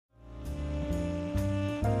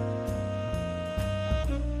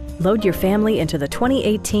Load your family into the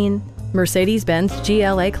 2018 Mercedes-Benz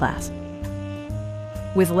GLA class.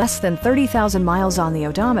 With less than 30,000 miles on the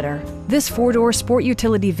odometer, this four-door sport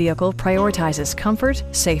utility vehicle prioritizes comfort,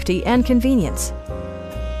 safety, and convenience.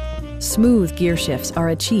 Smooth gear shifts are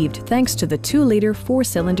achieved thanks to the 2-liter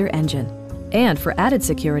 4-cylinder engine. And for added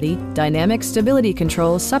security, dynamic stability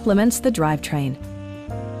control supplements the drivetrain.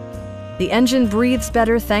 The engine breathes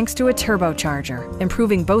better thanks to a turbocharger,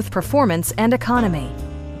 improving both performance and economy.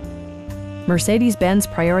 Mercedes-Benz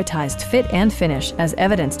prioritized fit and finish as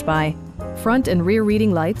evidenced by front and rear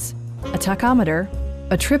reading lights, a tachometer,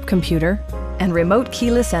 a trip computer, and remote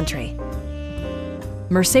keyless entry.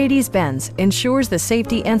 Mercedes-Benz ensures the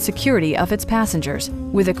safety and security of its passengers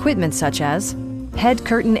with equipment such as head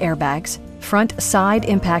curtain airbags, front side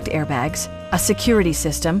impact airbags, a security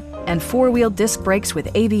system, and 4-wheel disc brakes with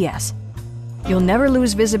ABS. You'll never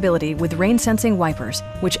lose visibility with rain-sensing wipers,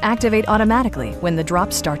 which activate automatically when the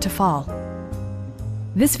drops start to fall.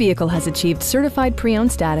 This vehicle has achieved certified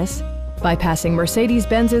pre-owned status by passing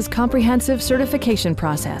Mercedes-Benz's comprehensive certification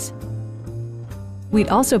process. We'd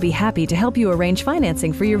also be happy to help you arrange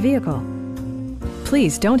financing for your vehicle.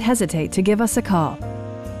 Please don't hesitate to give us a call.